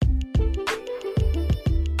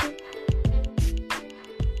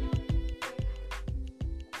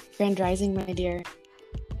Grand Rising, my dear.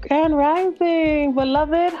 Grand Rising,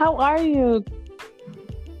 beloved. How are you?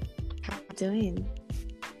 How are you doing?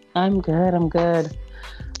 I'm good.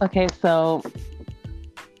 Okay, so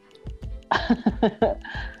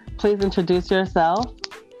please introduce yourself.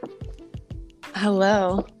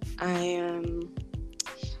 Hello, I am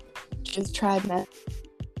Truth Tribe Met,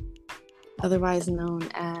 otherwise known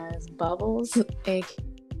as Bubbles, aka.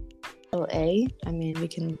 I mean, we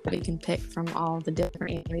can pick from all the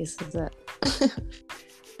different races that.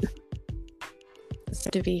 It's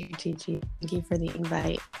good to be here, Gigi. Thank you for the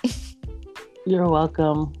invite. You're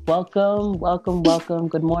welcome. Welcome.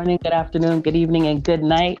 Good morning, good afternoon, good evening, and good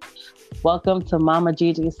night. Welcome to Mama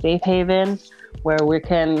Gigi's Safe Haven, where we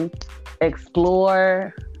can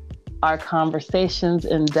explore our conversations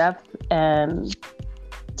in depth and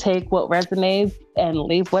take what resonates and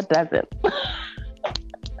leave what doesn't.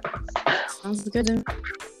 Sounds good.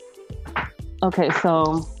 Okay,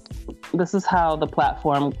 so this is how the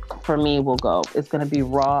platform for me will go. It's going to be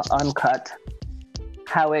raw, uncut.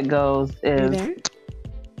 How it goes is... Are you there?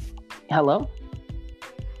 Hello?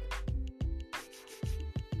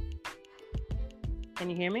 Can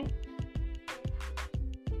you hear me?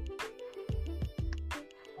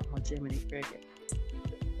 Oh, Jiminy Cricket.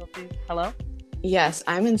 Hello? Yes,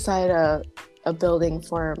 I'm inside a building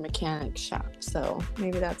for a mechanic shop, so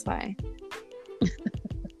maybe that's why.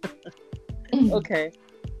 Okay.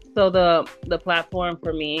 So the platform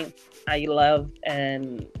for me, I love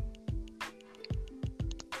and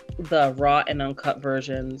the raw and uncut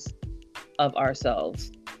versions of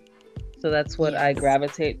ourselves. So that's what I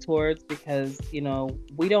gravitate towards because,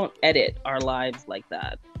 we don't edit our lives like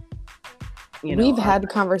that. We've had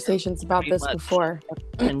conversations about this before.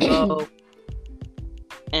 And go,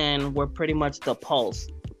 and we're pretty much the pulse.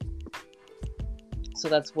 So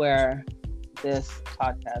that's where this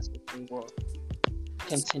podcast with me will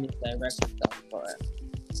continue to direct itself for it.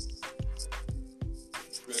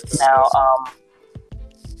 Now,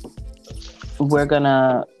 we're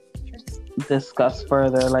gonna discuss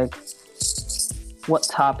further, like what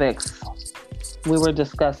topics we were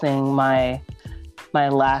discussing. My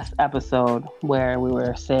last episode where we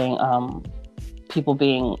were saying people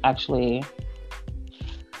being actually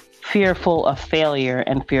fearful of failure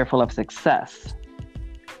and fearful of success.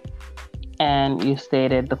 And you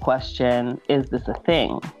stated the question, is this a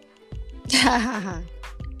thing?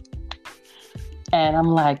 And I'm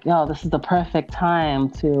like, this is the perfect time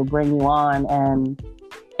to bring you on and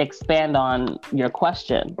expand on your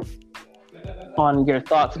question, on your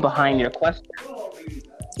thoughts behind your question.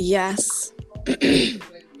 Yes.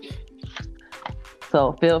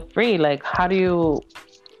 So feel free, like, how did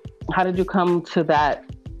you come to that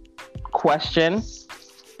question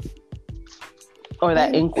or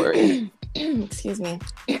that inquiry? Excuse me.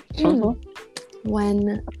 Mm-hmm.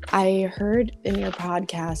 When I heard in your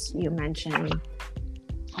podcast,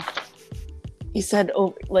 you said,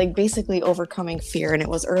 basically overcoming fear, and it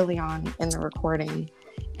was early on in the recording,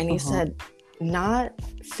 and you said, not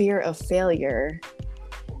fear of failure,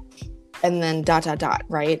 and then ...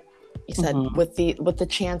 right? You said with the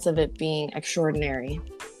chance of it being extraordinary.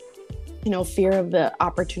 Fear of the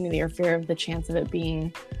opportunity or fear of the chance of it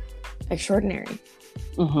being extraordinary.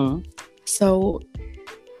 Mm-hmm. So,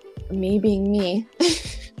 me being me,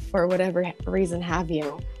 for whatever reason have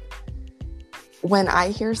you, when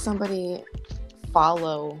I hear somebody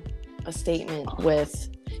follow a statement with,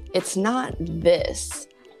 it's not this,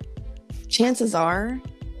 chances are,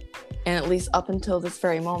 and at least up until this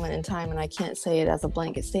very moment in time, and I can't say it as a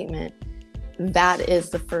blanket statement, that is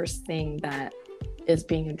the first thing that is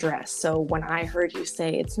being addressed. So when I heard you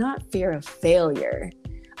say it's not fear of failure,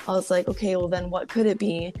 I was like, okay, well then what could it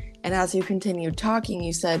be? And as you continued talking,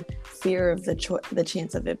 you said fear of the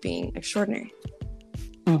chance of it being extraordinary.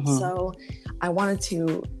 Mm-hmm. So I wanted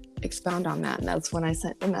to expound on that, and that's when I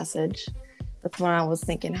sent the message. That's when I was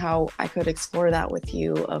thinking how I could explore that with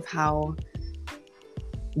you, of how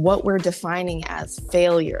what we're defining as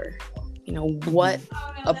failure, what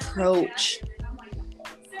approach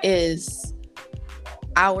is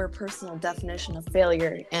our personal definition of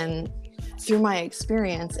failure. And through my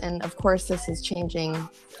experience, and of course this is changing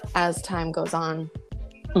as time goes on,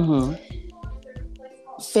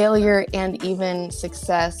 failure and even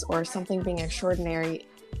success or something being extraordinary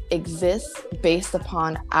exists based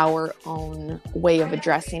upon our own way of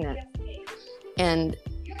addressing it. And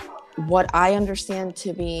what I understand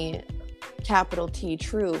to be capital T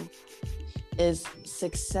true is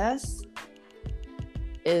success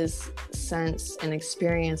is sense and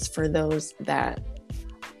experience for those that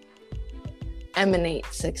emanate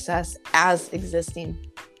success as existing,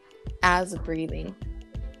 as breathing,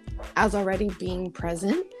 as already being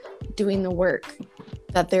present, doing the work,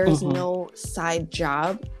 that there is Mm-hmm. no side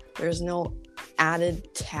job, there's no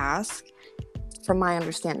added task. From my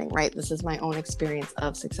understanding, right? This is my own experience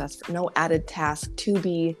of success. No added task to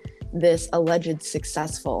be this alleged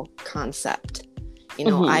successful concept. You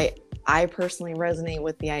know, Mm-hmm. I personally resonate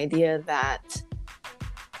with the idea that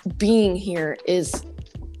being here is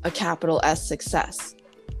a capital S success.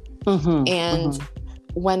 Mm-hmm. And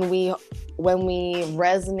Mm-hmm. when we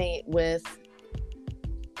resonate with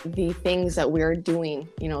the things that we're doing,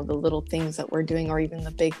 you know, the little things that we're doing, or even the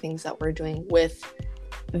big things that we're doing, with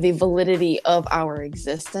the validity of our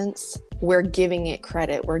existence, we're giving it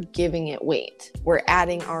credit, we're giving it weight, we're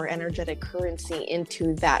adding our energetic currency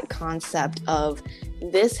into that concept of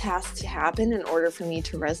this has to happen in order for me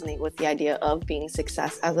to resonate with the idea of being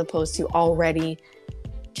success, as opposed to already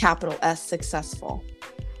capital S successful.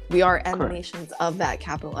 We are emanations of that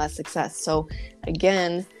capital S success. So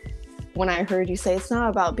again, when I heard you say it's not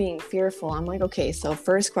about being fearful, I'm like, okay, so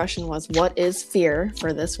first question was, what is fear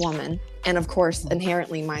for this woman? And of course,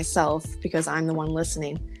 inherently myself, because I'm the one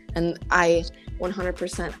listening. And I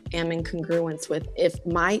 100% am in congruence with, if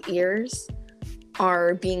my ears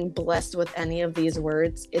are being blessed with any of these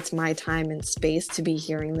words, it's my time and space to be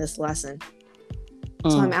hearing this lesson.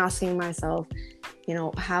 So I'm asking myself, you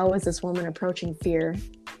know, how is this woman approaching fear,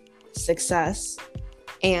 success,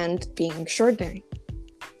 and being extraordinary?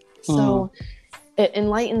 So it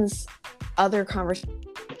enlightens other conversations,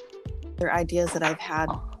 other ideas that I've had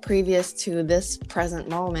previous to this present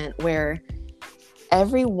moment, where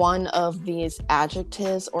every one of these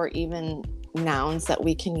adjectives or even nouns that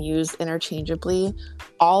we can use interchangeably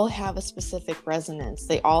all have a specific resonance.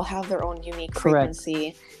 They all have their own unique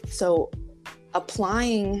frequency. So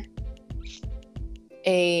applying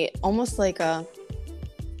almost like a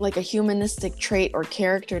humanistic trait or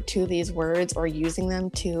character to these words, or using them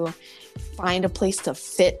to find a place to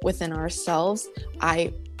fit within ourselves,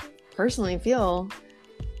 I personally feel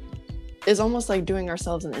is almost like doing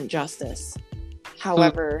ourselves an injustice.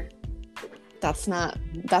 However, that's not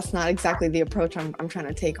exactly the approach I'm trying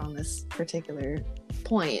to take on this particular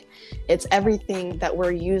point. It's everything that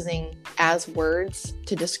we're using as words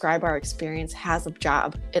to describe our experience has a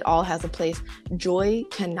job. It all has a place. Joy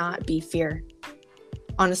cannot be fear.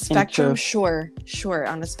 On a spectrum, sure.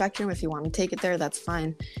 On a spectrum, if you want to take it there, that's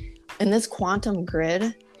fine. In this quantum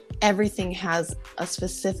grid, everything has a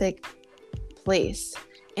specific place.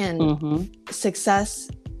 And success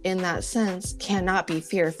in that sense cannot be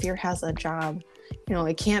fear. Fear has a job. You know,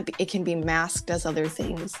 it can be masked as other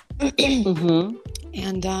things.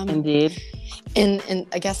 And indeed. And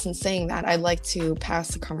I guess in saying that, I'd like to pass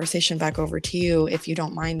the conversation back over to you, if you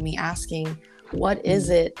don't mind me asking, what is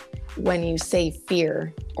it when you say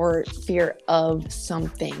fear, or fear of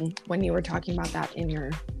something, when you were talking about that in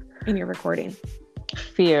your recording?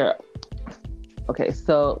 Fear. Okay,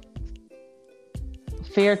 so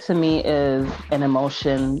fear to me is an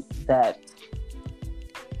emotion that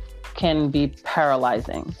can be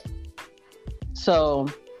paralyzing. So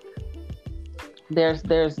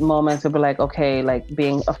there's moments where we're like, okay, like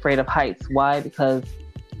being afraid of heights. Why? Because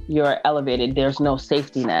you're elevated. There's no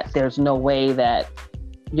safety net. There's no way that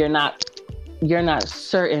you're not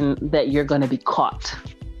certain that you're going to be caught,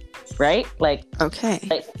 right? Like, okay,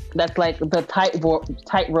 like, that's like the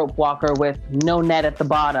tightrope walker with no net at the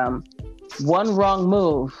bottom. One wrong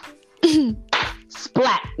move,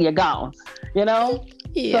 splat, you're gone. You know?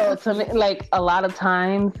 Yeah. So to me, like, a lot of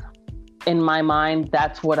times in my mind,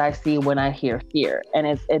 that's what I see when I hear fear, and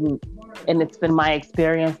it's been my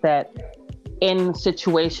experience that in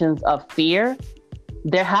situations of fear,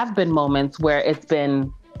 there have been moments where it's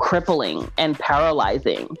been crippling and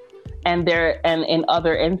paralyzing, and in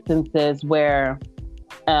other instances where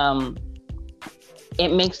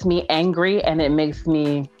it makes me angry, and it makes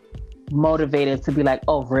me motivated to be like,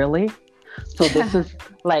 oh really? So this is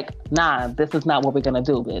like, nah, this is not what we're gonna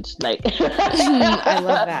do, bitch. Like, I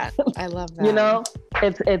love that. You know,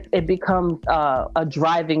 it becomes a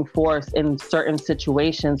driving force in certain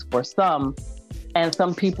situations for some, and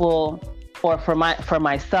some people, or for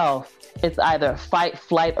myself, it's either fight,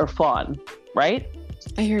 flight, or fawn, right?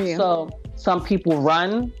 I hear you. So some people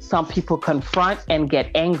run, some people confront and get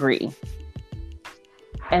angry,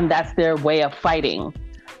 and that's their way of fighting.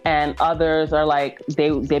 And others are like,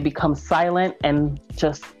 they become silent and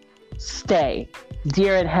just stay,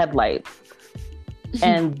 deer in headlights.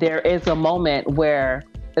 And there is a moment where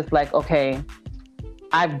it's like, okay,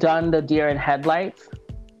 I've done the deer in headlights,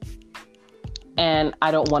 and I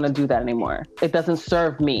don't want to do that anymore. It doesn't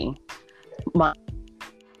serve me.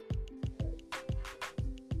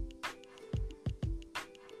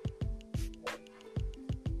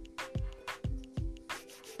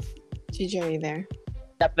 TJ there.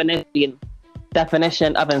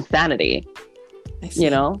 Definition of insanity.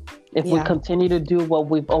 You know, if we continue to do what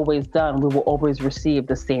we've always done, we will always receive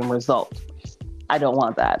the same result. I don't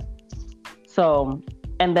want that. So,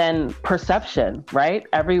 and then perception, right?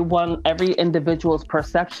 Every individual's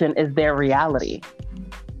perception is their reality.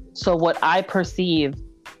 So what I perceive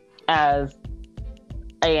as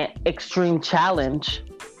an extreme challenge,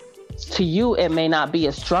 to you, it may not be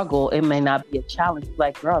a struggle. It may not be a challenge.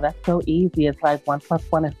 Like, girl, that's so easy. It's like 1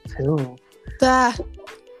 + 1 is 2.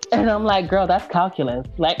 And I'm like, girl, that's calculus.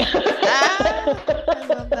 Like, I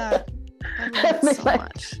love that. I love it so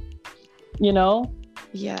much. You know?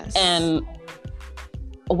 Yes. And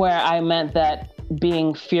where I meant that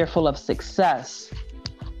being fearful of success,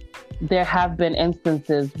 there have been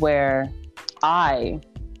instances where I'm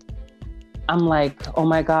like, oh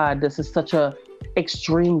my God, this is such a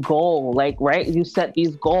extreme goal. Like, right? You set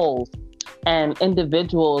these goals and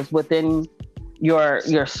individuals within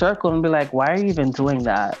your circle and be like, why are you even doing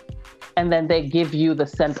that? And then they give you the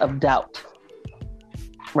sense of doubt,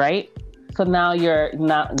 right? So now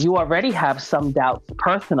you already have some doubts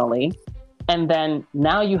personally. And then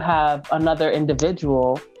now you have another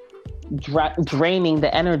individual draining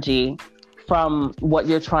the energy from what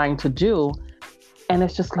you're trying to do. And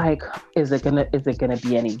it's just like, is it gonna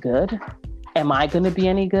be any good? Am I gonna be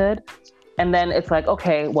any good? And then it's like,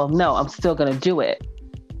 okay, well, no, I'm still gonna do it.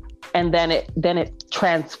 And then it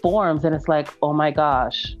transforms and it's like, oh my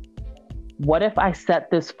gosh, what if I set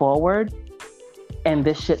this forward and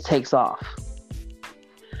this shit takes off?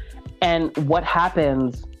 And what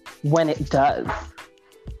happens when it does?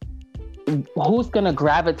 Who's gonna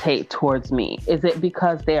gravitate towards me? Is it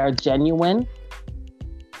because they are genuine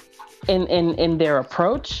in their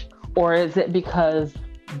approach, or is it because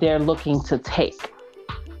they're looking to take?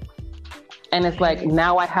 And it's like,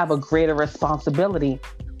 now I have a greater responsibility,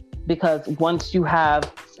 because once you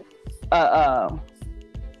have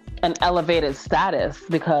an elevated status,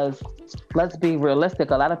 because let's be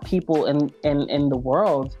realistic, a lot of people in the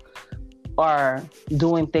world are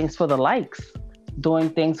doing things for the likes, doing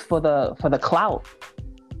things for the clout,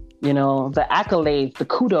 you know, the accolades, the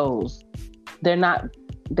kudos. They're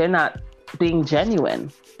not being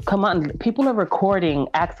genuine. Come on, people are recording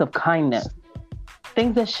acts of kindness,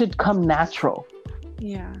 things that should come natural.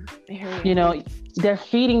 Yeah, I hear you. You know, they're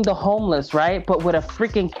feeding the homeless, right? But with a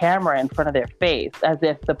freaking camera in front of their face, as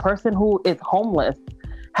if the person who is homeless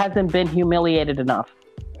hasn't been humiliated enough,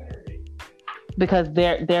 because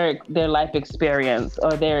their life experience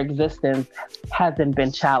or their existence hasn't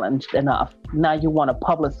been challenged enough. Now you want to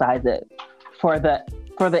publicize it for the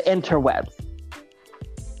interwebs.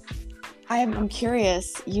 I'm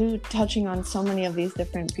curious, you touching on so many of these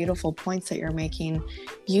different beautiful points that you're making,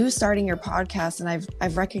 you starting your podcast, and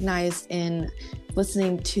I've recognized in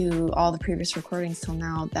listening to all the previous recordings till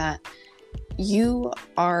now that you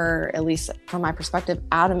are, at least from my perspective,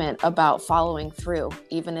 adamant about following through,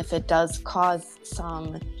 even if it does cause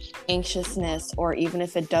some anxiousness, or even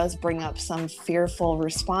if it does bring up some fearful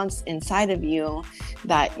response inside of you,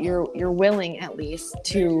 that you're willing at least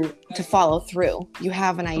to follow through. You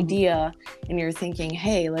have an idea and you're thinking,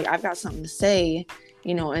 hey, like, I've got something to say,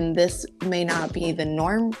 you know, and this may not be the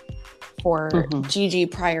norm for Gigi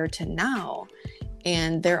prior to now.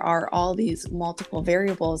 And there are all these multiple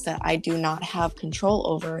variables that I do not have control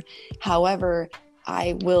over. However,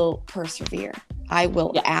 I will persevere. I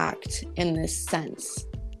will act in this sense.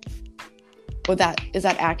 Is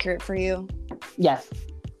that accurate for you? Yes.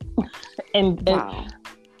 And wow.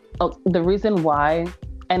 The reason why,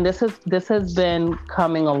 and this has been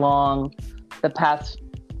coming along the past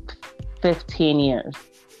 15 years.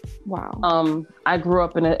 Wow. I grew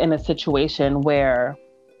up in a situation where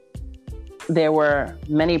there were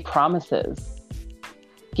many promises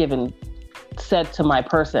said to my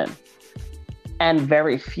person, and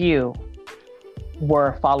very few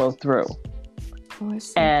were followed through. Oh, I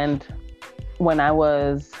see. And when I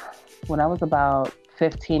was about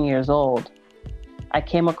 15 years old, I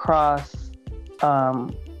came across, I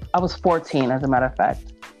was 14, as a matter of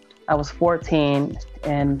fact. I was 14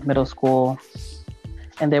 in middle school,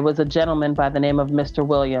 and there was a gentleman by the name of Mr.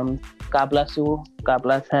 Williams. God bless you. God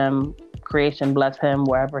bless him. Creation bless him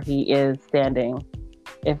wherever he is standing,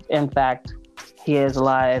 if in fact he is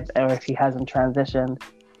alive or if he hasn't transitioned.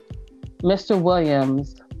 Mr.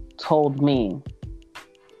 Williams told me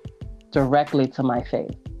directly to my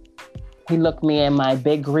face. He looked me in my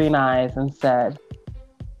big green eyes and said,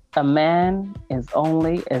 "A man is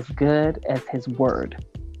only as good as his word.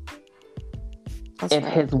 That's if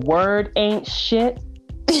right. His word ain't shit,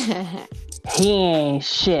 he ain't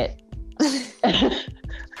shit."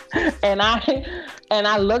 And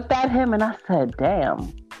I looked at him and I said,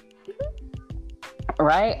 damn.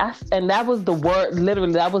 Right? And that was the word,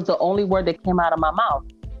 literally, that was the only word that came out of my mouth.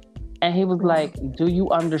 And he was like, do you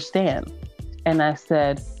understand? And I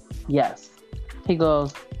said, yes. He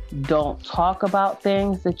goes, don't talk about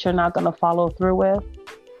things that you're not going to follow through with.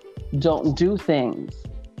 Don't do things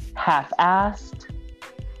half-assed.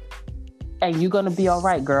 And you're going to be all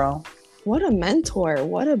right, girl. What a mentor.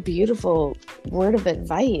 What a beautiful word of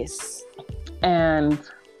advice. And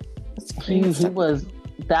he was,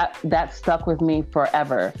 that stuck with me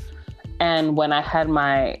forever. And when I had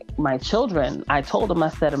my children, I told them, I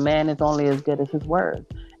said, a man is only as good as his word.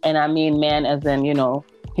 And I mean man as in,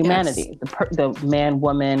 humanity, yes. The man,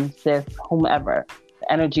 woman, cis, whomever,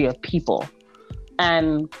 the energy of people.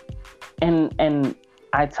 And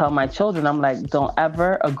I tell my children, I'm like, don't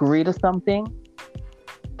ever agree to something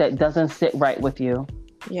that doesn't sit right with you.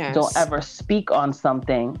 Yes. Don't ever speak on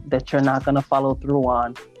something that you're not going to follow through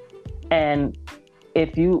on. And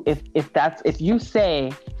if you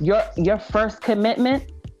say your first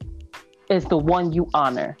commitment is the one you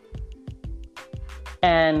honor.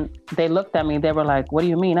 And they looked at me, they were like, what do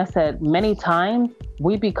you mean? I said, many times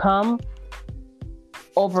we become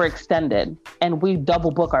overextended and we double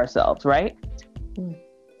book ourselves, right? Mm.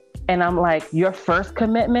 And I'm like, your first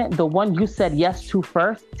commitment, the one you said yes to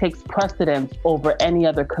first, takes precedence over any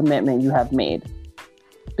other commitment you have made.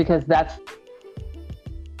 Because that's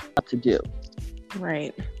what to do.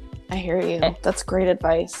 Right. I hear you. That's great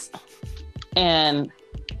advice. And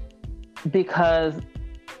because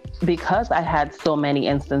I had so many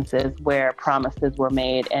instances where promises were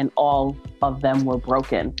made and all of them were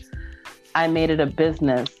broken, I made it a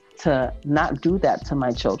business to not do that to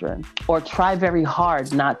my children, or try very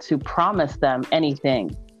hard not to promise them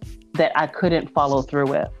anything that I couldn't follow through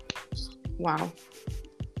with. Wow.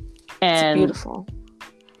 And it's beautiful.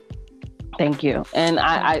 Thank you. And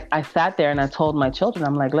I sat there and I told my children,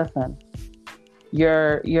 I'm like, listen,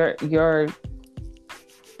 your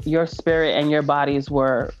spirit and your bodies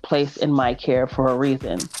were placed in my care for a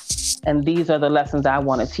reason. And these are the lessons I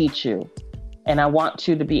want to teach you. And I want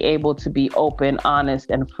you to be able to be open,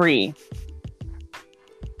 honest, and free,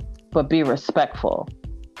 but be respectful.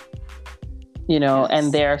 Yes.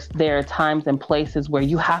 And there are times and places where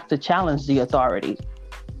you have to challenge the authority,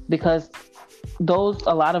 because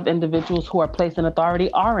a lot of individuals who are placed in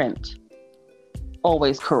authority aren't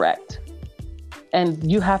always correct. And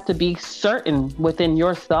you have to be certain within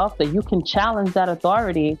yourself that you can challenge that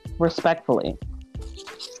authority respectfully.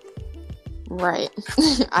 Right.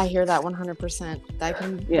 I hear that 100%. I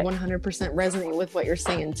can 100% resonate with what you're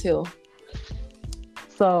saying too.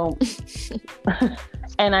 So,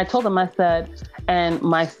 and I told him, I said, and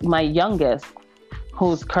my youngest,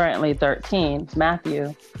 who's currently 13,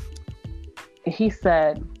 Matthew, he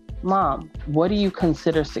said, Mom, what do you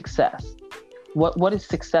consider success? What is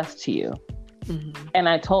success to you? Mm-hmm. And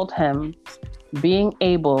I told him, being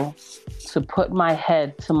able to put my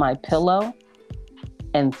head to my pillow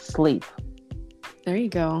and sleep. There you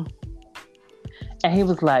go. And he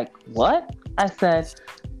was like, what? I said,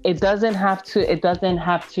 it doesn't have to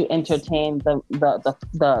entertain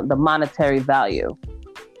the monetary value.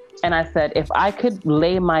 And I said, if I could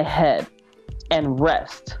lay my head and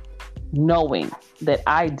rest knowing that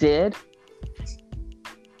I did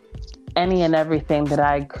any and everything that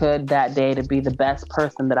I could that day to be the best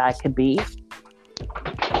person that I could be,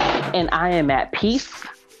 and I am at peace,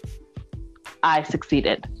 I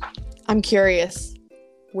succeeded. I'm curious,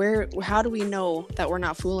 how do we know that we're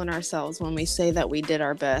not fooling ourselves when we say that we did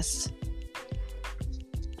our best?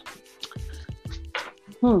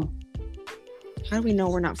 How do we know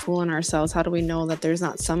we're not fooling ourselves? How do we know that there's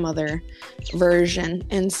not some other version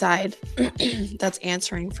inside that's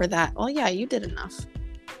answering for that? Oh yeah, you did enough.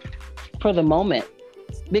 For the moment,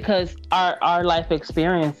 because our life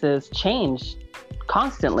experiences change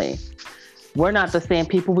constantly. We're not the same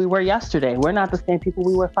people we were yesterday. We're not the same people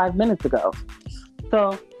we were 5 minutes ago.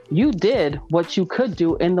 So you did what you could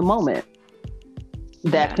do in the moment.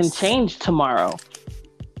 That can change tomorrow.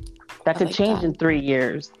 That could change in 3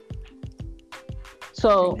 years.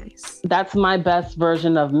 So that's my best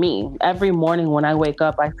version of me. Every morning when I wake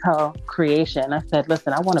up, I tell creation, I said,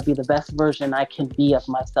 listen, I want to be the best version I can be of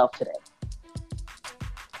myself today.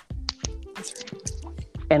 That's right.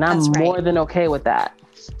 And I'm more than okay with that.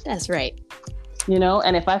 That's right.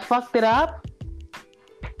 And if I fucked it up,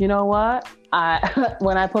 you know what?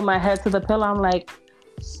 When I put my head to the pillow, I'm like,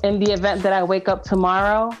 in the event that I wake up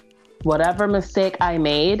tomorrow, whatever mistake I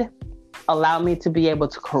made, allow me to be able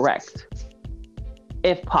to correct,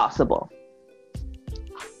 if possible.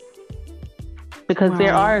 Because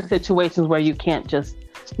there are situations where you can't just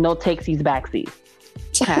No takesies, backsies.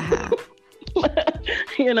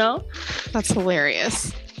 You know? That's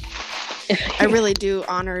hilarious. I really do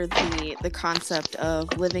honor the concept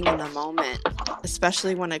of living in the moment,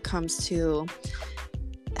 especially when it comes to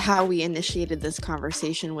how we initiated this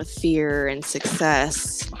conversation with fear and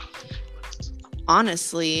success.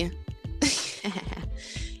 Honestly,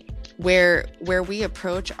 where we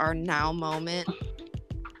approach our now moment,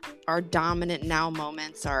 our dominant now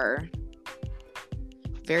moments are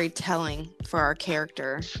very telling for our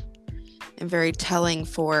character and very telling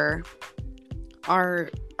for our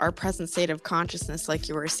present state of consciousness, like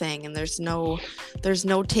you were saying. And there's no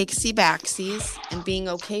takesy backsies, and being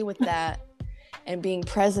okay with that and being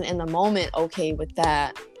present in the moment, okay with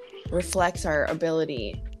that, reflects our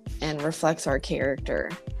ability and reflects our character.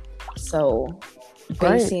 So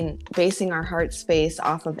basing our heart space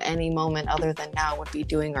off of any moment other than now would be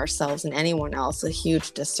doing ourselves and anyone else a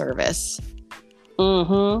huge disservice.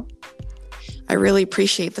 Mm-hmm. I really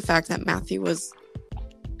appreciate the fact that Matthew was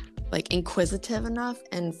like inquisitive enough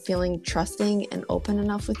and feeling trusting and open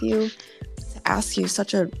enough with you to ask you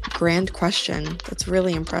such a grand question. That's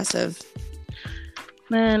really impressive.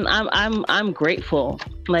 Man, I'm grateful.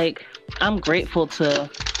 Like, I'm grateful to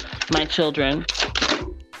my children.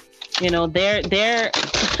 You know, they're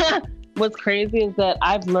what's crazy is that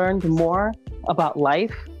I've learned more about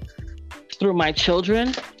life through my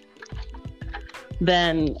children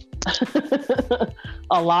than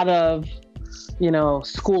a lot of,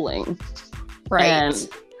 schooling. Right.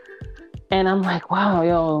 And I'm like, wow,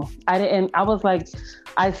 yo,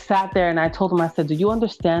 I sat there and I told him, I said, do you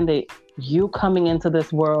understand that you coming into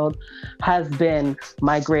this world has been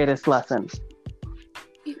my greatest lesson?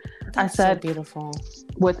 That's so beautiful.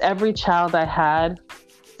 With every child I had,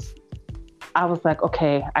 I was like,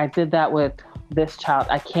 okay, I did that with this child.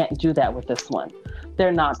 I can't do that with this one.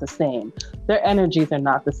 They're not the same. Their energies are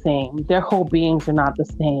not the same. Their whole beings are not the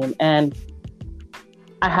same. And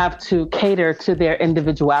I have to cater to their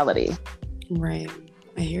individuality. Right.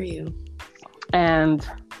 I hear you. And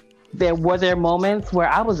there moments where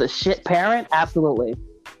I was a shit parent. Absolutely.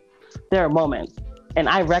 There are moments. And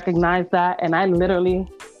I recognize that. And I literally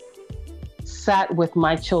sat with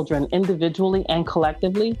my children individually and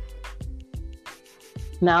collectively.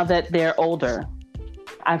 Now that they're older,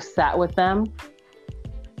 I've sat with them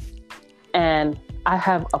and I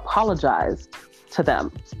have apologized to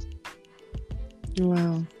them.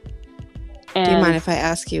 Wow. And do you mind if I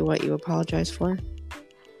ask you what you apologize for?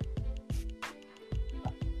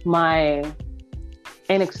 My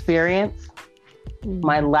inexperience,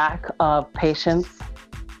 my lack of patience.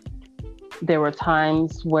 There were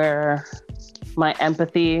times where my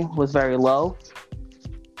empathy was very low.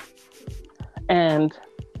 And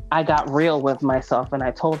I got real with myself and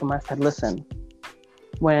I told them, I said, listen,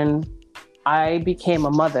 when I became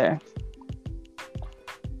a mother,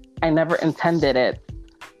 I never intended it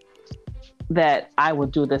that I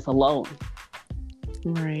would do this alone.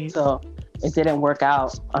 Right. So it didn't work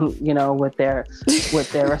out, with their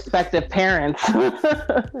respective parents.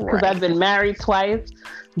 Because I've been married twice,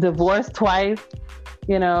 divorced twice,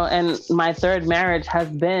 and my third marriage has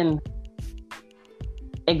been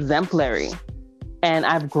exemplary. And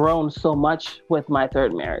I've grown so much with my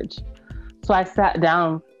third marriage. So I sat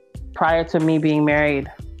down prior to me being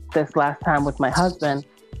married this last time with my husband.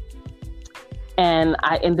 And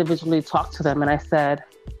I individually talked to them and I said,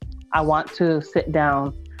 I want to sit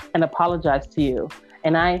down and apologize to you.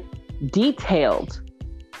 And I gave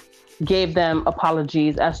them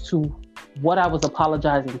apologies as to what I was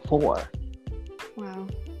apologizing for. Wow.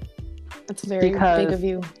 That's very big of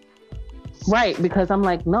you. Right, because I'm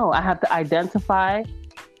like, no, I have to identify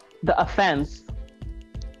the offense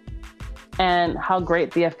and how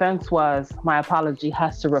great the offense was. My apology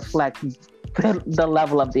has to reflect the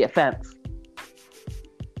level of the offense.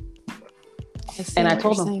 And I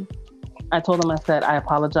told them, I said, I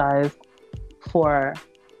apologize for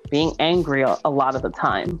being angry a lot of the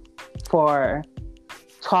time, for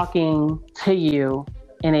talking to you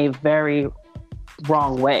in a very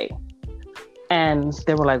wrong way. And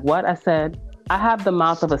they were like, what? I said, I have the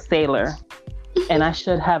mouth of a sailor and I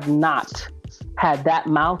should have not had that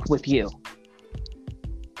mouth with you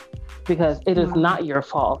because it is not your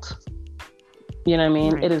fault. You know what I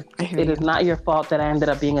mean? Right. It is not your fault that I ended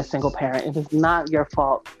up being a single parent. It is not your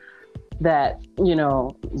fault that,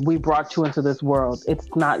 we brought you into this world. It's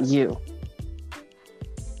not you.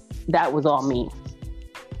 That was all me.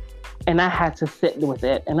 And I had to sit with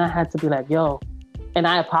it and I had to be like, yo, and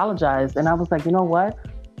I apologized. And I was like, you know what?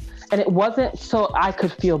 And it wasn't so I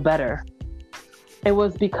could feel better. It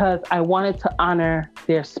was because I wanted to honor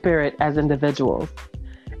their spirit as individuals.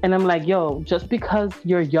 And I'm like, yo, just because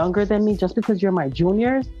you're younger than me, just because you're my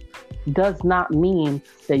juniors, does not mean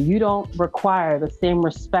that you don't require the same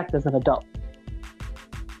respect as an adult.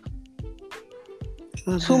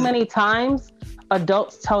 Too many times,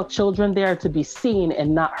 adults tell children they are to be seen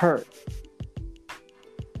and not heard.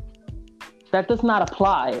 That does not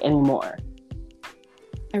apply anymore.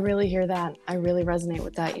 I really hear that. I really resonate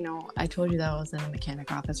with that. You know, I told you that I was in a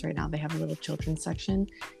mechanic office right now. They have a little children's section,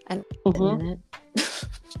 and in it,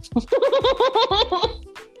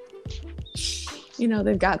 you know,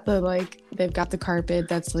 they've got the carpet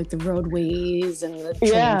that's like the roadways and the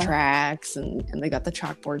train tracks, and they got the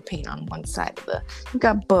chalkboard paint on one side of we've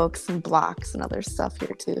got books and blocks and other stuff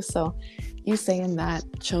here too. So you saying that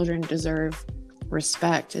children deserve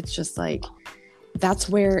respect, it's just like, that's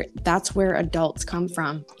where adults come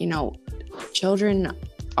from. You know, children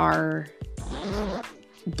are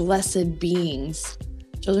blessed beings.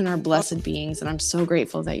 Children are blessed beings, and I'm so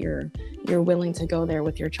grateful that you're willing to go there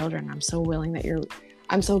with your children. I'm so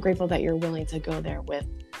grateful that you're willing to go there with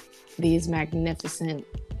these magnificent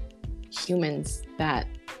humans that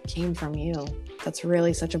came from you. That's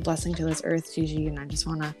really such a blessing to this earth, Gigi, and I just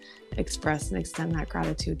want to express and extend that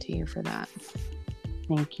gratitude to you for that.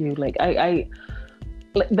 Thank you. Like I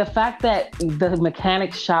the fact that the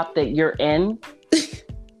mechanic shop that you're in,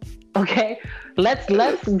 okay, let's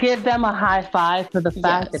give them a high five for the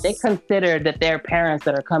fact that they consider that their parents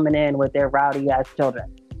that are coming in with their rowdy ass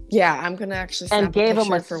children. Yeah, I'm gonna actually snap and gave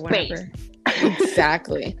them a for space. Whenever.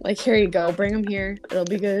 Exactly. Like, here you go, bring them here. It'll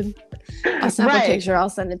be good. I'll snap a picture. I'll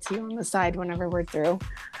send it to you on the side whenever we're through.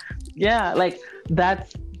 Yeah, like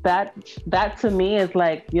that to me is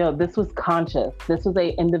like, yo, this was conscious. This was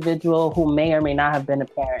a individual who may or may not have been a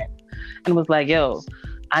parent and was like, yo,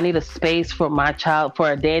 I need a space for my child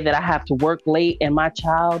for a day that I have to work late, and my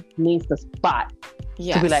child needs the spot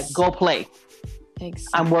to be like, go play.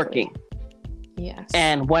 Exactly. I'm working. Yes.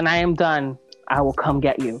 And when I am done, I will come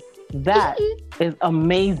get you. That is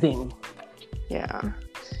amazing. Yeah.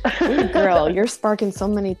 Girl, you're sparking so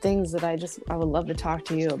many things that I would love to talk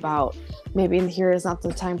to you about. Maybe here is not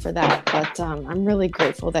the time for that, but I'm really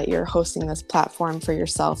grateful that you're hosting this platform for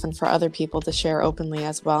yourself and for other people to share openly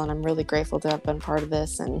as well. And I'm really grateful to have been part of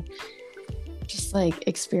this and just like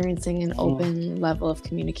experiencing an open level of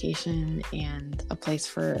communication and a place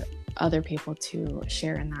for other people to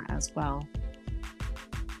share in that as well.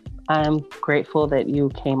 I'm grateful that you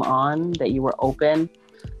came on, that you were open,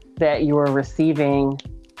 that you were receiving.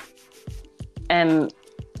 And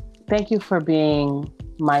thank you for being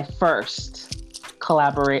my first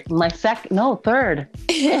third.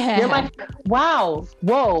 You're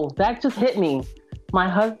whoa, that just hit me. My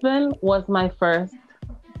husband was my first.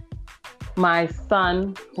 My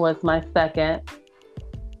son was my second.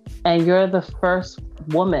 And you're the first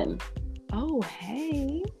woman. Oh,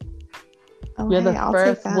 hey. You're the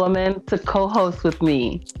first woman to co-host with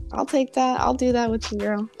me. I'll take that. I'll do that with you,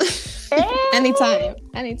 girl. Anytime.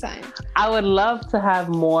 I would love to have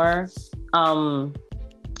more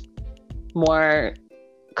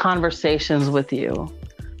conversations with you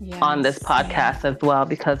on this podcast as well,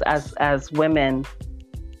 because as women,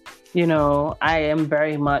 you know, I am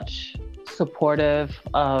very much supportive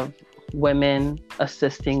of women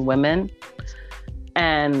assisting women,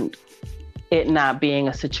 and it not being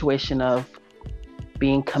a situation of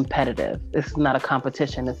being competitive. This is not a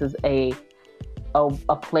competition. This is a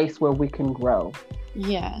place where we can grow.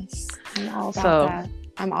 Yes, I'm all about that.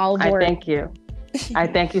 I'm all aboard. I thank you. I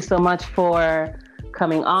thank you so much for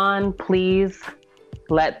coming on. Please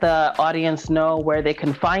let the audience know where they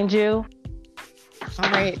can find you. All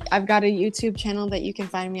right. I've got a YouTube channel that you can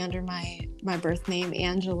find me under my birth name,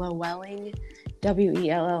 Angela Welling, Welling,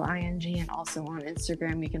 and also on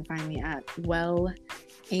Instagram you can find me at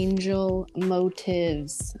Angel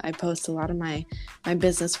Motives. I post a lot of my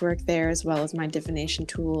business work there, as well as my divination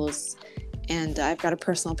tools, and I've got a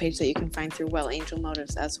personal page that you can find through Angel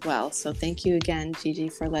Motives as well. So thank you again, Gigi,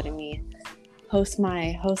 for letting me host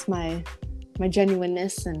my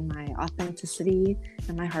genuineness and my authenticity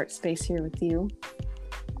and my heart space here with you.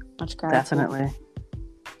 Much gratitude. Definitely.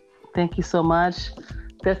 Thank you so much.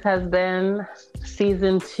 This has been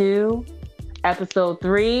season 2, episode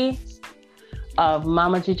 3 of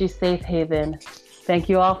Mama Gigi Safe Haven. Thank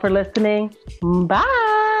you all for listening.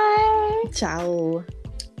 Bye. Ciao.